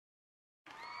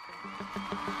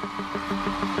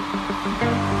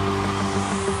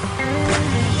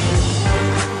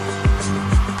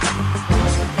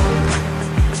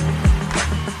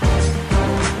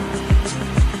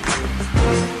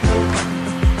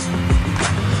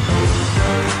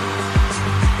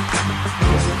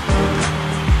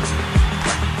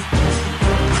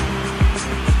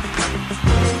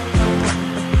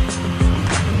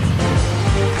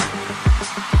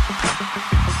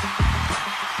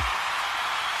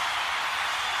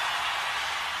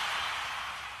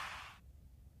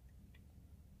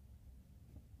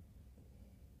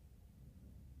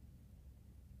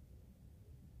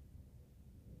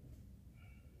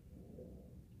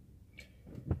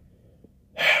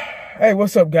Hey,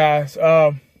 what's up, guys?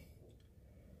 I'm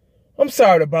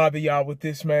sorry to bother y'all with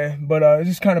this, man, but it's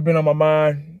just kind of been on my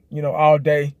mind, all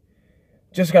day.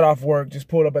 Just got off work, just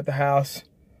pulled up at the house.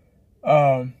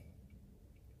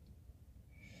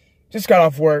 Just got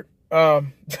off work.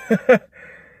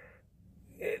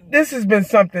 This is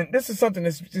something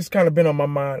that's just kind of been on my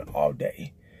mind all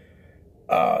day.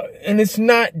 And it's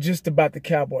not just about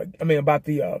about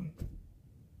the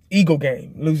Eagle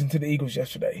game, losing to the Eagles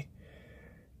yesterday.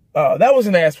 That was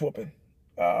an ass whooping.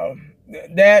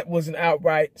 That was an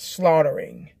outright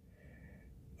slaughtering.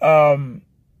 Okay.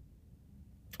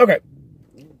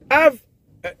 I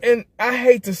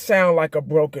hate to sound like a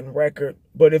broken record,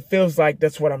 but it feels like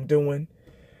that's what I'm doing,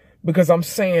 because I'm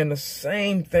saying the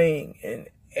same thing in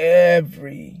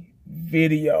every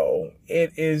video.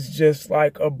 It is just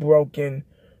like a broken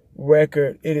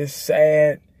record. It is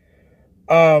sad.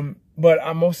 But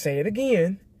I'm going to say it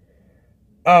again.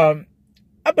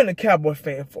 I've been a Cowboy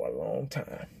fan for a long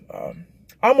time,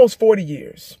 almost 40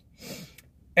 years.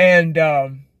 And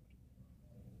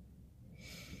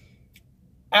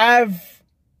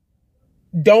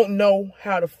don't know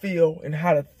how to feel and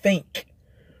how to think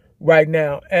right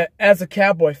now as a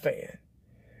Cowboy fan.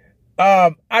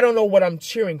 I don't know what I'm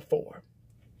cheering for.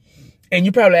 And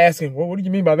you're probably asking, well, what do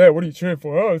you mean by that? What are you cheering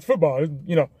for? Oh, it's football.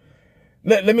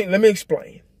 Let me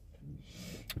explain.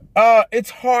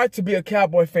 It's hard to be a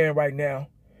Cowboy fan right now.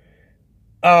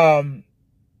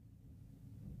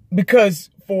 Because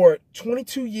for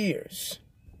 22 years,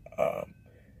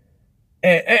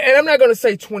 and I'm not going to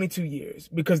say 22 years,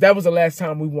 because that was the last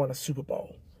time we won a Super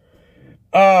Bowl.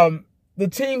 The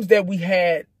team that we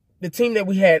had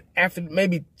after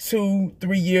maybe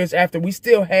 2-3 years after, we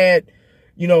still had,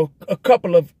 a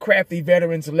couple of crafty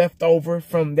veterans left over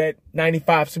from that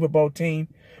 95 Super Bowl team.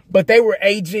 But they were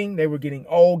aging. They were getting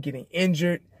old, getting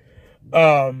injured.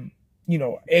 Eggman,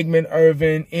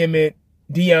 Irvin, Emmett,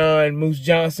 Dion, Moose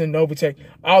Johnson, Novacek,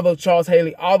 Charles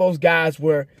Haley, all those guys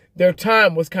their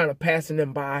time was kind of passing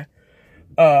them by.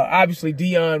 Obviously,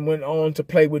 Dion went on to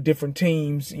play with different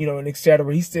teams, and et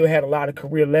cetera. He still had a lot of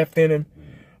career left in him.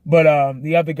 But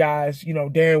the other guys,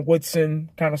 Darren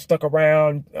Woodson kind of stuck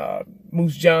around,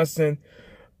 Moose Johnson,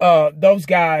 those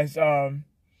guys,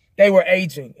 they were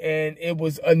aging, and it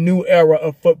was a new era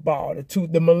of football.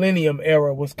 The millennium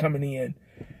era was coming in.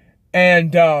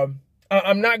 And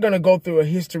I'm not going to go through a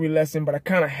history lesson, but I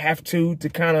kind of have to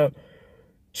kind of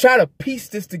try to piece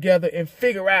this together and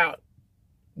figure out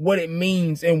what it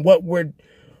means and what we're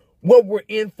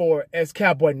in for as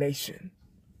Cowboy Nation.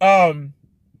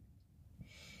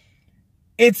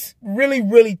 It's really,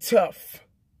 really tough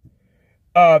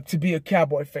to be a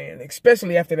Cowboy fan,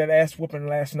 especially after that ass whooping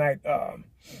last night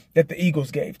that the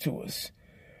Eagles gave to us.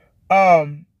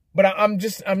 But I'm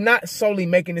not solely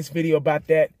making this video about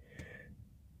that.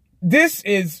 This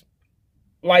is,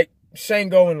 like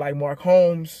Shango and like Mark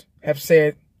Holmes have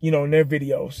said, in their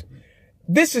videos,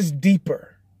 this is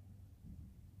deeper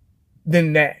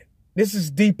than that. This is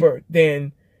deeper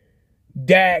than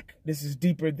Dak. This is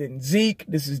deeper than Zeke.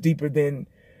 This is deeper than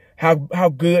how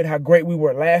great we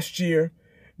were last year.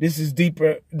 This is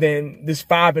deeper than this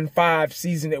 5-5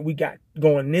 season that we got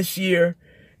going this year.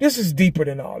 This is deeper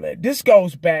than all that. This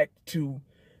goes back to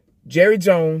Jerry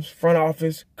Jones, front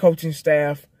office, coaching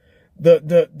staff,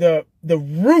 the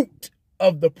root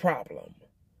of the problem.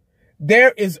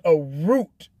 There is a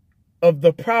root of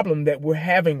the problem that we're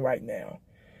having right now.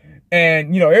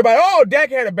 And, everybody, oh,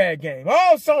 Dak had a bad game.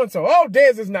 Oh, so-and-so. Oh,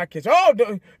 Dez is not catching.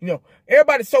 Oh,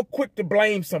 everybody's so quick to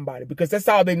blame somebody because that's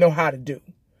all they know how to do.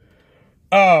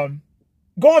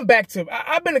 Going back to,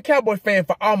 I've been a Cowboy fan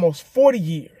for almost 40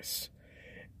 years.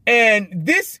 And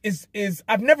this is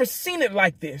I've never seen it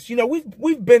like this.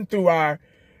 We've been through our,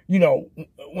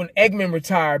 when Eggman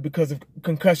retired because of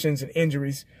concussions and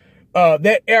injuries,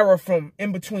 that era from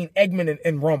in between Eggman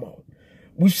and Romo.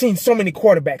 We've seen so many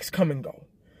quarterbacks come and go.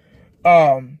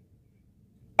 I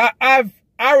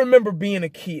remember being a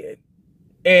kid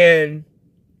and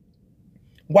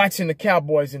watching the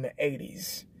Cowboys in the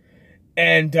 80s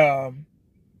and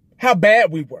how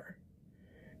bad we were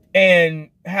and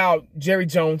how Jerry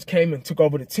Jones came and took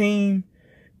over the team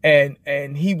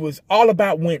and he was all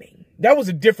about winning. That was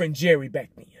a different Jerry back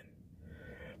then.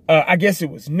 I guess it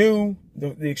was new.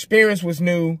 The experience was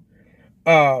new.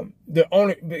 The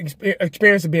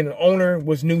experience of being an owner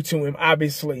was new to him,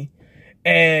 obviously.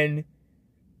 And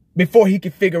before he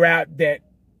could figure out that,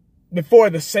 before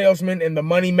the salesman and the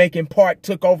money-making part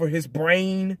took over his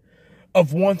brain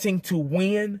of wanting to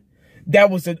win, that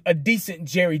was a decent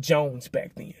Jerry Jones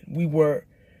back then.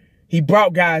 He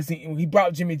brought guys, he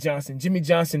brought Jimmy Johnson. Jimmy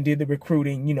Johnson did the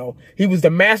recruiting, he was the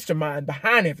mastermind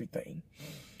behind everything.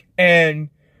 And,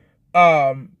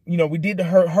 we did the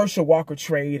Herschel Walker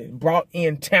trade and brought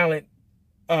in talent.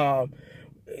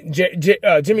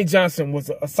 Jimmy Johnson was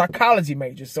a psychology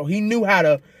major, so he knew how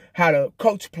to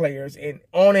coach players and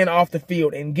on and off the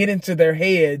field and get into their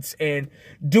heads and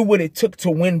do what it took to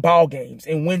win ball games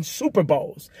and win Super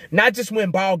Bowls. Not just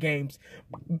win ball games,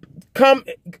 become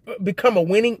a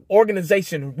winning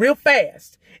organization real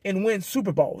fast and win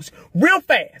Super Bowls real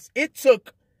fast. It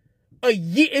took a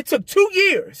year. It took 2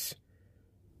 years.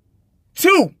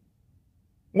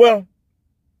 Well,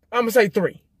 I'm gonna say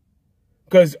 3.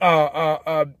 Because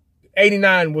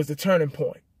 89 was the turning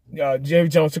point. Jerry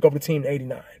Jones took over the team in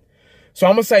 89. So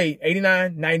I'm going to say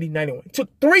 89, 90, 91. It took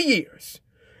 3 years.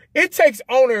 It takes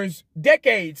owners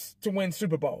decades to win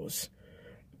Super Bowls.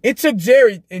 It took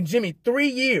Jerry and Jimmy 3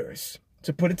 years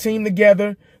to put a team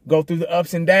together, go through the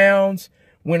ups and downs,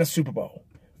 win a Super Bowl.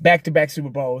 Back-to-back Super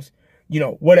Bowls,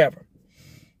 whatever.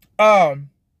 And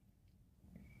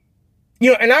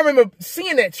I remember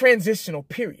seeing that transitional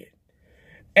period.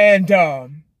 And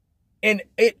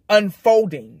it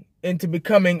unfolding into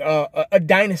becoming a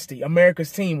dynasty,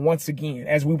 America's team once again,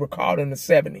 as we were called in the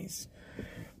 70s.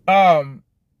 My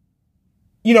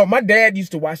dad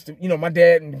used to watch my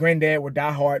dad and granddad were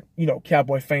diehard,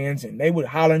 Cowboy fans, and they would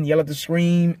holler and yell at the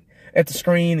screen,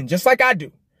 and just like I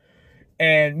do.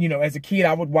 And, as a kid,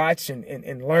 I would watch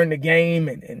and learn the game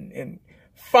and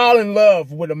fall in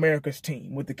love with America's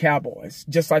team, with the Cowboys,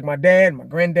 just like my dad, my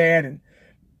granddad, and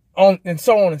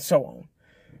so on and so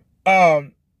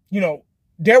on.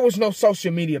 There was no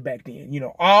social media back then.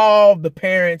 All the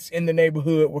parents in the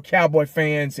neighborhood were Cowboy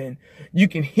fans, and you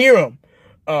can hear them.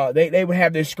 They would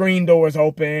have their screen doors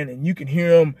open, and you can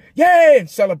hear them, yay, and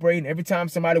celebrating. Every time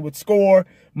somebody would score,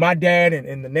 my dad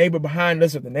and the neighbor behind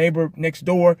us or the neighbor next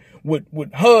door would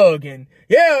hug, and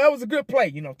yeah, that was a good play.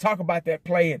 Talk about that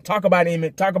play and talk about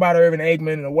Emmett, talk about Irvin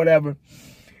Eggman or whatever.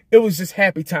 It was just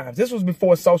happy times. This was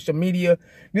before social media.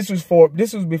 This was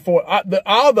before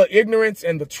all the ignorance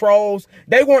and the trolls.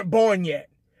 They weren't born yet.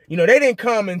 They didn't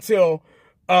come until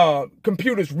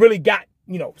computers really got,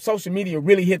 social media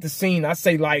really hit the scene. I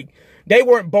say they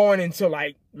weren't born until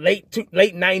late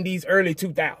 90s, early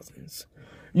 2000s.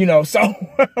 So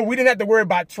we didn't have to worry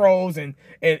about trolls and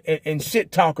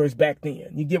shit talkers back then.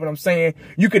 You get what I'm saying?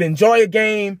 You could enjoy a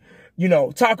game,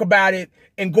 talk about it,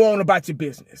 and go on about your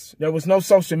business. There was no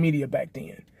social media back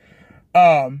then.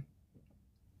 I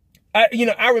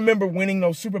remember winning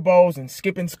those Super Bowls and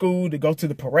skipping school to go to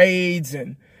the parades,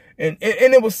 and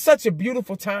it was such a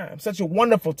beautiful time, such a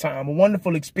wonderful time, a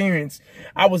wonderful experience.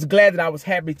 I was glad that I was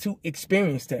happy to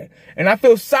experience that. And I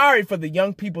feel sorry for the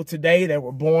young people today that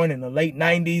were born in the late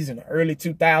 90s and the early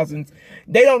 2000s.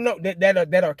 They don't know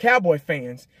that are Cowboy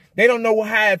fans. They don't know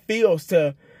how it feels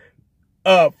to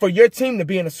for your team to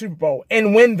be in a Super Bowl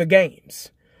and win the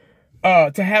games,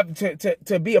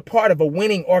 to be a part of a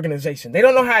winning organization. They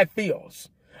don't know how it feels.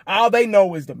 All they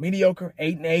know is the mediocre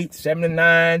 8-8,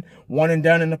 7-9, one and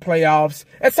done in the playoffs.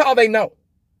 That's all they know.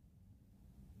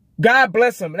 God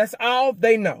bless them. That's all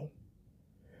they know.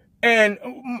 And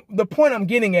the point I'm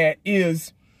getting at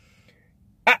is,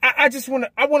 I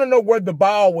want to know where the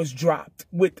ball was dropped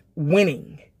with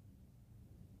winning,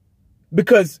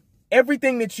 because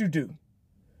everything that you do,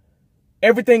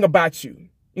 everything about you.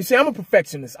 You see, I'm a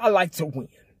perfectionist. I like to win.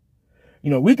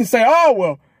 We can say, oh,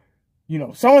 well,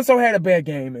 so-and-so had a bad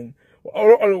game, and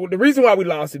or the reason why we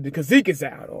lost is because Zeke is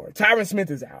out, or Tyron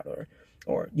Smith is out, or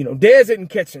Dez isn't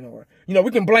catching, or, we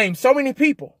can blame so many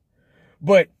people.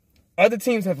 But other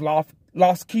teams have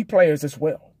lost key players as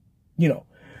well.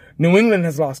 New England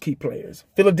has lost key players.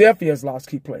 Philadelphia has lost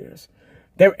key players.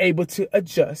 They're able to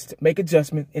adjust, make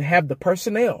adjustments, and have the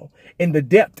personnel and the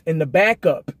depth and the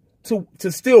backup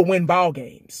to still win ball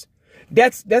games.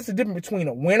 That's the difference between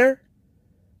a winner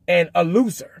and a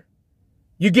loser.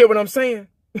 You get what I'm saying?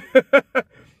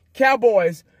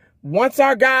 Cowboys, once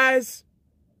our guys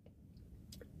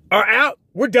are out,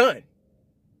 we're done.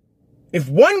 If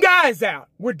one guy's out,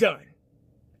 we're done.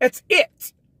 That's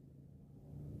it.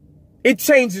 It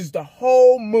changes the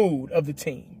whole mood of the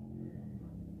team.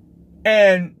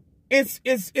 And it's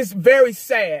very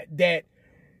sad that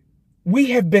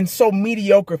we have been so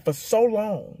mediocre for so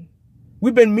long.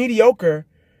 We've been mediocre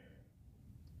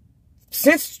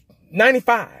since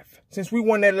 95, since we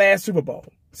won that last Super Bowl,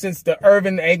 since the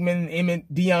Irvin, Eggman,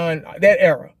 Emmett, Dion, that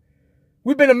era.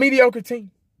 We've been a mediocre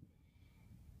team.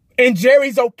 And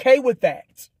Jerry's okay with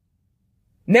that.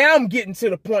 Now I'm getting to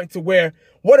the point to where,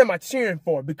 what am I cheering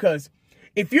for? Because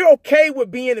if you're okay with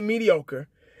being a mediocre,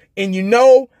 and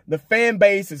the fan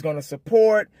base is going to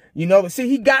support, see,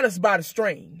 he got us by the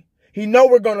string. He know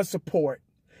we're going to support.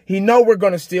 He know we're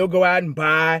going to still go out and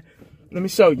buy Let me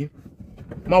show you.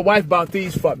 My wife bought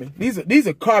these for me. These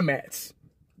are car mats.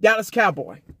 Dallas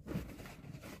Cowboy.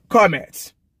 Car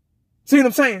mats. See what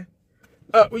I'm saying?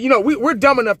 You know, we're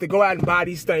dumb enough to go out and buy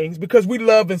these things because we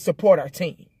love and support our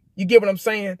team. You get what I'm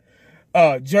saying?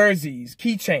 Jerseys,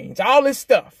 keychains, all this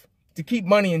stuff to keep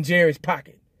money in Jerry's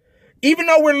pocket. Even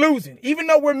though we're losing, even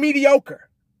though we're mediocre,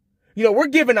 you know, we're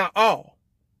giving our all.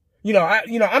 You know,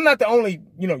 I'm not the only,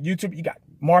 YouTuber. You got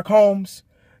Mark Holmes,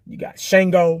 you got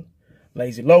Shango,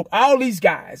 Lazy Loke, all these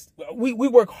guys. We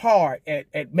work hard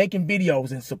at making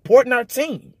videos and supporting our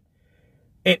team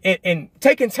and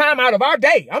taking time out of our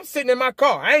day. I'm sitting in my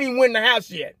car. I ain't even went in the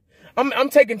house yet. I'm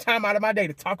taking time out of my day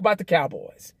to talk about the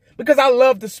Cowboys because I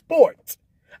love the sport.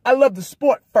 I love the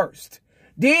sport first.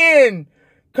 Then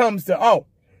comes the,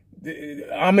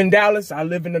 I'm in Dallas. I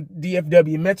live in the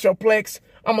DFW Metroplex.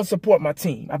 I'm going to support my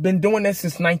team. I've been doing this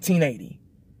since 1980.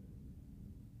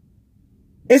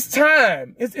 It's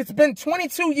time. It's been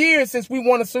 22 years since we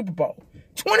won a Super Bowl.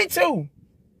 22.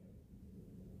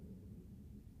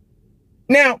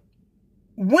 Now,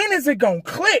 when is it going to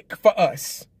click for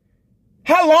us?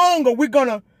 How long are we going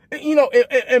to,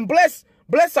 and bless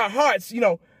our hearts,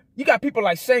 you got people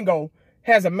like Shango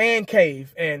has a man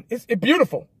cave and it's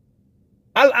beautiful.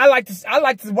 I like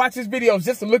to watch his videos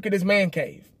just to look at his man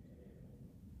cave.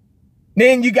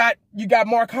 Then you got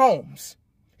Mark Holmes.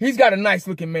 He's got a nice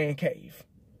looking man cave.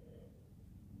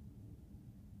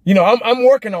 I'm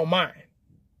working on mine.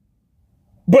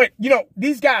 But,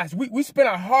 these guys, we spend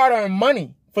our hard-earned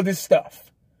money for this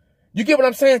stuff. You get what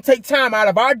I'm saying? Take time out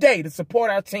of our day to support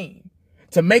our team,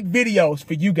 to make videos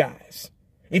for you guys.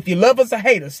 If you love us or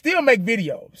hate us, still make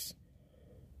videos.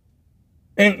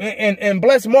 And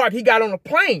bless Mark, he got on a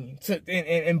plane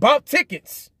and bought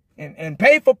tickets and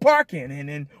paid for parking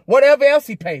and whatever else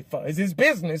he paid for. It's his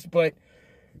business, but,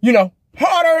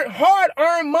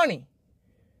 hard-earned money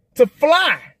to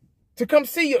fly, to come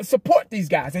see you, support these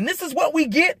guys. And this is what we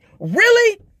get?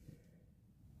 Really?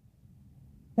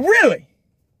 Really?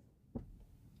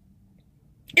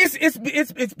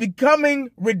 It's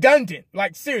becoming redundant.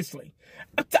 Like, seriously.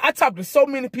 I talked to so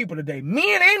many people today,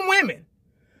 men and women,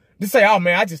 to say, oh,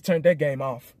 man, I just turned that game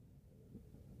off.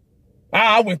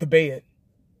 I went to bed.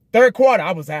 Third quarter,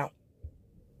 I was out.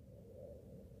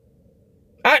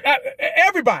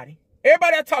 Everybody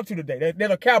I talked to today,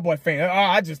 they're a Cowboy fan. Oh,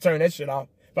 I just turned that shit off.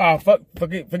 Oh,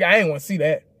 forget, I ain't want to see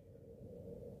that.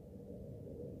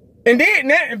 And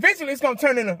then eventually it's going to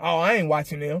turn into, oh, I ain't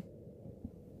watching them.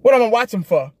 What am I watching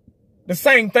for? The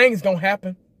same thing is going to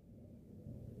happen.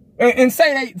 And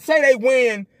say they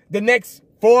win the next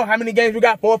 4, how many games we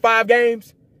got? 4 or 5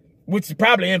 games? Which is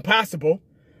probably impossible.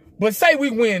 But say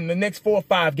we win the next 4 or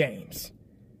 5 games.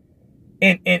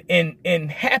 And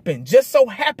just so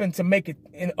happen to make it,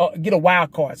 get a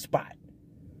wild card spot.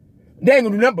 They ain't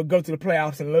gonna remember go to the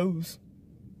playoffs and lose.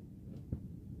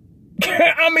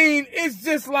 I mean, it's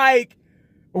just like,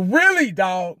 really,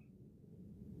 dog.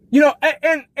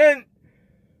 And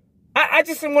I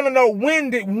just want to know,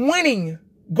 when did winning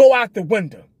go out the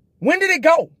window? When did it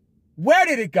go? Where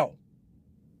did it go?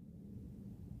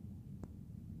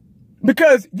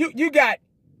 Because you got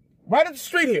right up the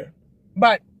street here,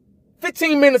 about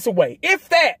 15 minutes away, if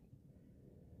that,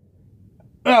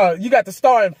 you got the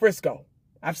Star in Frisco.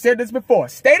 I've said this before.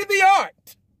 State of the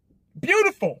art.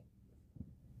 Beautiful.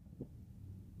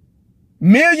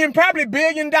 Probably $1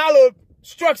 billion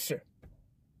structure.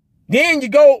 Then you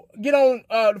go get on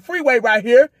the freeway right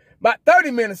here, about 30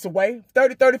 minutes away,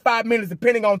 30, 35 minutes,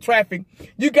 depending on traffic.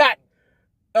 You got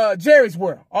Jerry's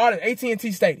World, or the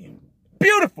AT&T Stadium.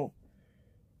 Beautiful.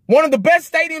 One of the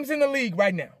best stadiums in the league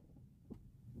right now.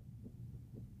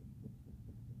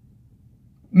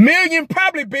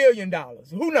 Probably $1 billion.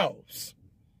 Who knows?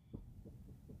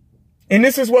 And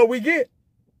this is what we get.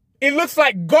 It looks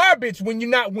like garbage when you're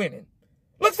not winning.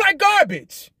 Looks like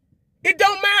garbage. It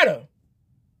don't matter.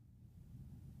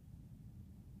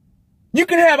 You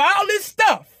can have all this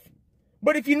stuff,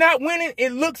 but if you're not winning,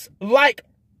 it looks like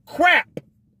crap.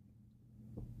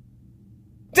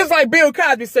 Just like Bill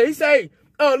Cosby said. He said,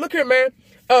 hey, look here, man.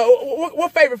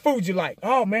 What favorite food you like?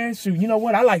 Oh, man, shoot, you know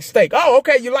what? I like steak. Oh,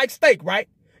 okay, you like steak, right?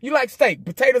 You like steak.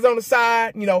 Potatoes on the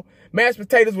side, mashed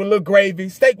potatoes with a little gravy.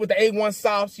 Steak with the A1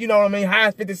 sauce, you know what I mean?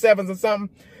 Heinz 57s or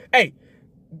something. Hey,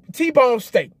 T-bone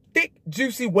steak. Thick,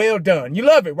 juicy, well done. You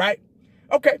love it, right?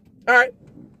 Okay, all right.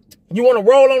 You want to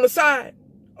roll on the side?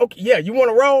 Okay, yeah, you want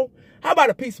to roll? How about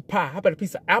a piece of pie? How about a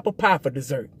piece of apple pie for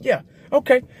dessert? Yeah,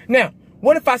 okay. Now,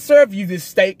 what if I serve you this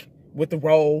steak with the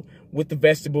roll, with the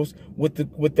vegetables, with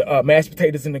the mashed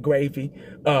potatoes and the gravy,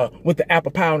 with the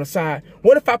apple pie on the side?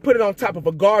 What if I put it on top of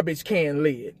a garbage can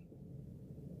lid?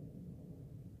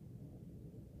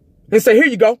 and say, here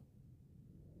you go.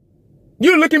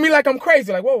 You look at me like I'm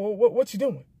crazy. Like, whoa, what you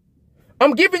doing?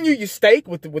 I'm giving you your steak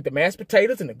with the mashed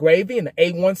potatoes and the gravy and the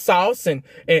A1 sauce and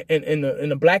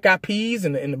the black eyed peas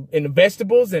and the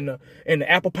vegetables and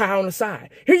the apple pie on the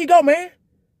side. Here you go, man.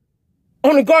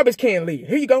 On the garbage can lid.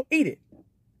 Here you go. Eat it.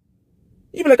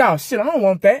 You be like, oh shit, I don't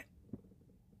want that.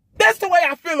 That's the way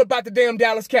I feel about the damn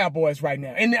Dallas Cowboys right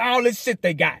now and all this shit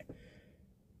they got.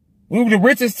 We were the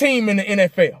richest team in the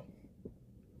NFL.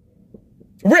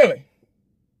 Really.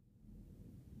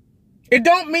 It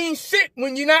don't mean shit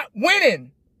when you're not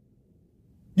winning.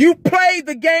 You played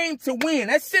the game to win.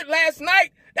 That shit last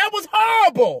night, that was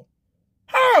horrible.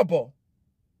 Horrible.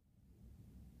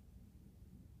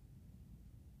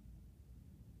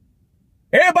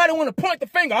 Everybody want to point the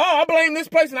finger. Oh, I blame this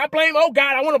place and I blame, oh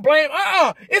God, I want to blame.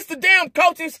 It's the damn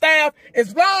coaching staff.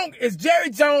 As long as Jerry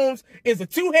Jones is a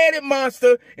two-headed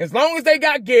monster, as long as they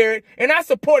got Garrett, and I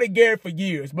supported Garrett for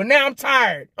years, but now I'm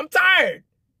tired. I'm tired.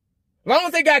 As long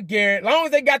as they got Garrett, as long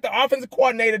as they got the offensive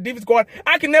coordinator, defensive coordinator,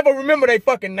 I can never remember their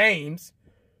fucking names.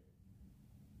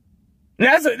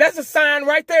 That's a sign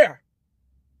right there.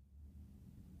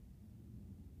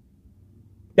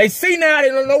 They see now, they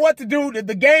don't know what to do.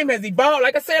 The game has evolved.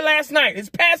 Like I said last night, it's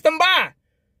passed them by.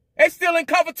 They still in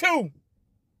cover 2.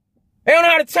 They don't know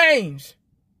how to change.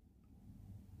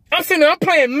 I'm sitting there, I'm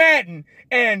playing Madden,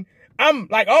 and I'm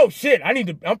like, oh shit,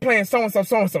 I'm playing so-and-so,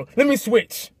 so-and-so. Let me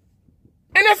switch.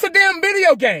 And that's a damn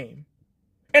video game.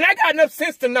 And I got enough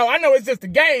sense to know. I know it's just a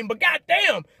game, but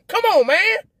goddamn, come on,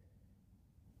 man.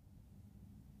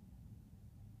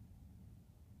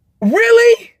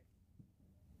 Really?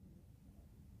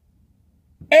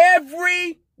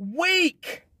 Every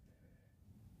week.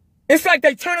 It's like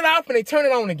they turn it off and they turn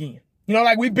it on again. You know,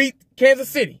 like we beat Kansas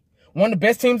City. One of the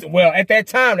best teams. Well, at that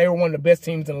time, they were one of the best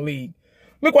teams in the league.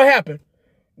 Look what happened.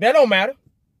 That don't matter.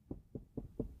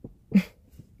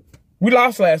 We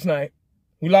lost last night.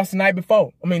 We lost the night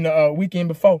before. I mean, the weekend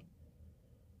before.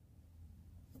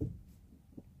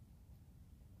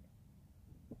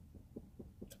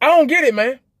 I don't get it,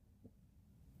 man.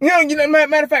 You know,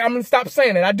 matter of fact, I'm going to stop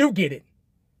saying it. I do get it.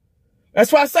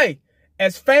 That's why I say,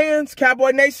 as fans, Cowboy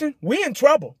Nation, we in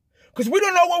trouble. Because we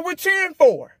don't know what we're cheering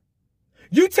for.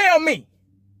 You tell me.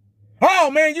 Oh,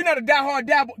 man, you're not a diehard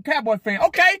Cowboy fan.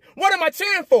 Okay, what am I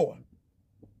cheering for?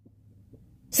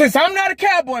 Since I'm not a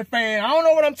Cowboy fan, I don't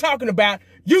know what I'm talking about.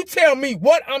 You tell me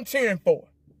what I'm cheering for.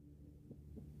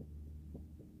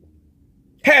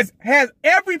 Has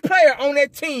every player on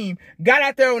that team got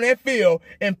out there on that field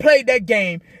and played that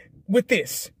game with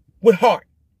heart?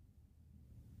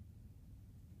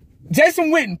 Jason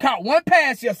Witten caught one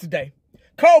pass yesterday.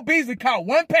 Cole Beasley caught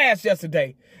one pass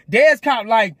yesterday. Dez caught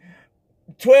like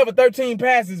 12 or 13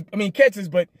 catches,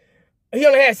 but he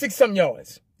only had 6-something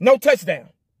yards. No touchdown.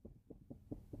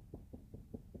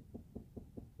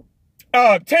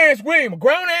 Terrence Williams, a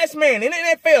grown-ass man in the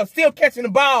NFL, still catching the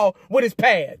ball with his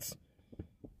pads.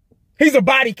 He's a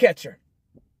body catcher.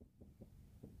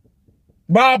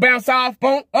 Ball bounce off,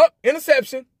 boom, up,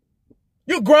 interception.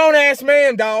 You a grown-ass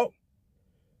man, dog.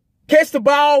 Catch the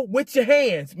ball with your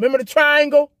hands. Remember the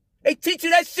triangle? They teach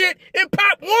you that shit in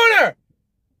Pop Warner.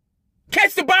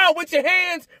 Catch the ball with your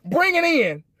hands, bring it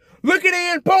in. Look it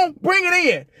in, boom, bring it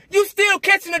in. You still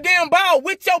catching the damn ball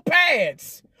with your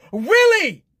pads.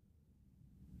 Really?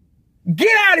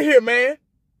 Get out of here, man.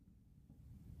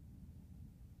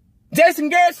 Jason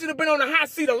Garrett should have been on the hot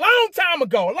seat a long time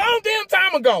ago. A long damn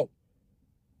time ago.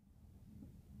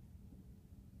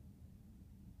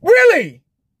 Really?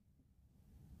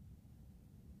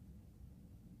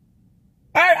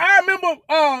 I remember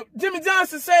Jimmy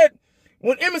Johnson said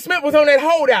when Emmitt Smith was on that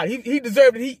holdout, he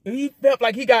deserved it. He felt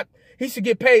like he should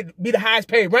get paid, be the highest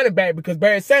paid running back because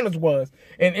Barry Sanders was.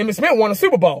 And Emmitt Smith won a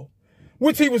Super Bowl,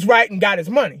 which he was right and got his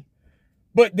money.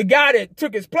 But the guy that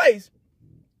took his place,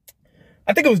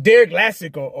 I think it was Derek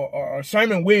Lassick or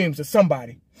Sherman Williams or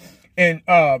somebody. And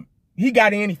he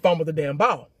got in, he fumbled the damn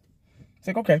ball. It's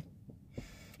like, okay.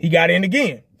 He got in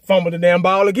again, fumbled the damn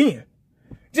ball again.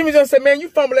 Jimmy Johnson said, man, you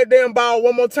fumble that damn ball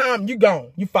one more time, you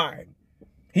gone. You fired.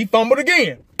 He fumbled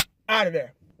again. Out of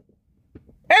there.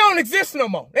 They don't exist no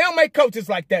more. They don't make coaches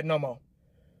like that no more.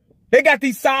 They got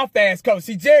these soft-ass coaches.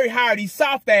 See, Jerry hired these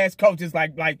soft-ass coaches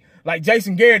like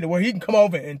Jason Garrett, where he can come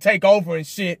over and take over and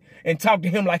shit and talk to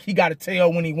him like he got a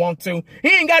tail when he wants to.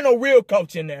 He ain't got no real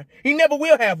coach in there. He never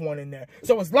will have one in there.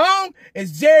 So as long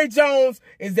as Jerry Jones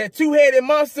is that two-headed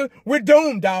monster, we're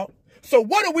doomed, dog. So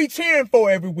what are we cheering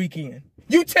for every weekend?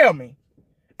 You tell me.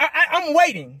 I'm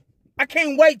waiting. I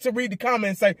can't wait to read the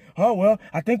comments and say, oh, well,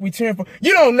 I think we cheering for...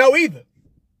 You don't know either.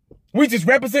 We just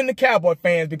represent the Cowboy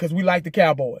fans because we like the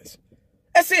Cowboys.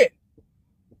 That's it.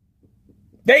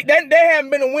 They haven't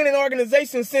been a winning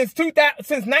organization since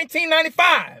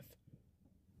 1995.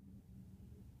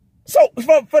 So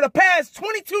for the past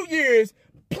 22 years,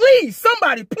 please,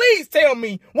 somebody, please tell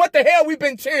me what the hell we've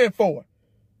been cheering for.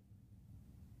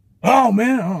 Oh,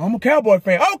 man, I'm a Cowboy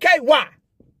fan. Okay, why?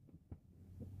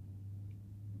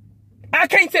 I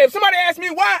can't tell. If somebody asks me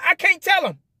why, I can't tell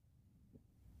them.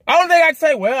 I don't think I can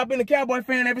say, well, I've been a Cowboy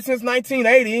fan ever since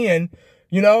 1980, and,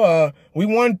 we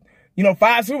won,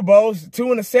 5 Super Bowls,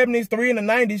 2 in the 70s, 3 in the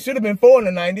 90s, should have been 4 in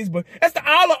the 90s, but that's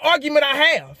all the argument I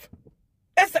have.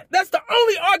 That's the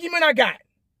only argument I got.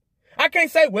 I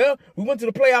can't say, well, we went to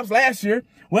the playoffs last year.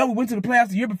 Well, we went to the playoffs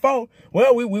the year before.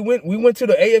 Well, we went to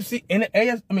the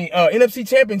NFC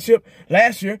Championship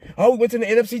last year. Oh, we went to the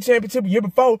NFC Championship the year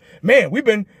before. Man, we've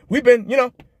been,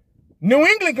 New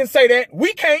England can say that.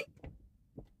 We can't.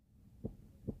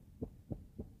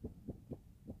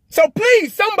 So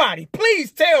please, somebody,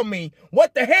 please tell me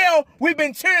what the hell we've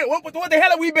been cheering, what the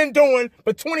hell have we been doing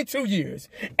for 22 years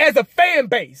as a fan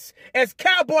base, as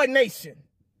Cowboy Nation.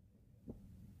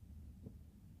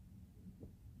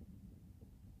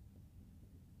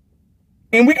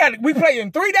 And we play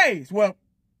in 3 days. Well,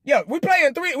 yeah, we play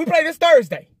this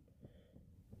Thursday.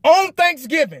 On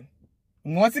Thanksgiving.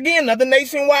 Once again, another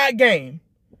nationwide game.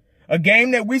 A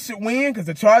game that we should win because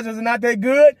the Chargers are not that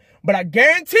good. But I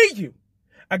guarantee you,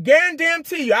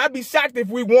 I'd be shocked if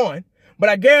we won. But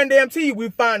I guarantee you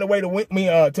we'd find a way to win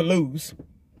to lose.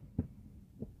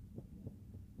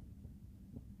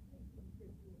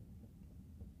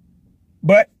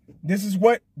 But this is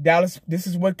what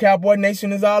Cowboy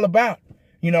Nation is all about.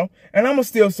 And I'm going to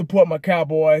still support my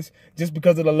Cowboys just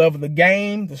because of the love of the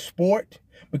game, the sport,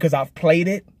 because I've played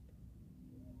it.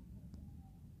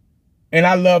 And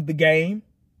I love the game.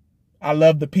 I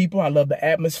love the people. I love the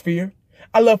atmosphere.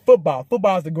 I love football.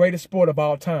 Football is the greatest sport of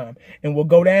all time and will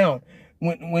go down.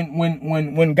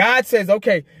 When God says,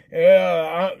 okay,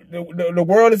 the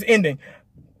world is ending,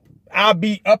 I'll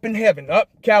be up in heaven.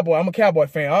 Cowboy. I'm a Cowboy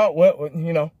fan. Oh, well,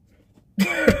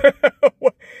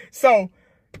 So,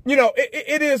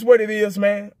 it is what it is,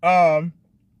 man. I'm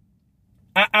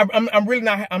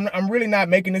really not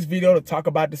making this video to talk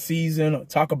about the season or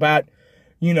talk about,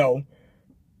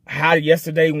 how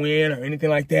yesterday went or anything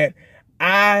like that.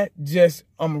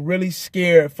 I'm really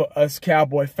scared for us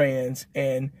Cowboy fans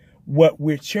and what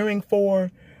we're cheering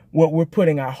for, what we're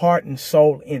putting our heart and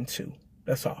soul into.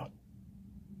 That's all.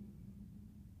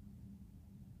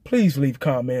 Please leave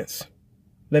comments.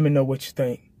 Let me know what you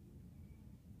think.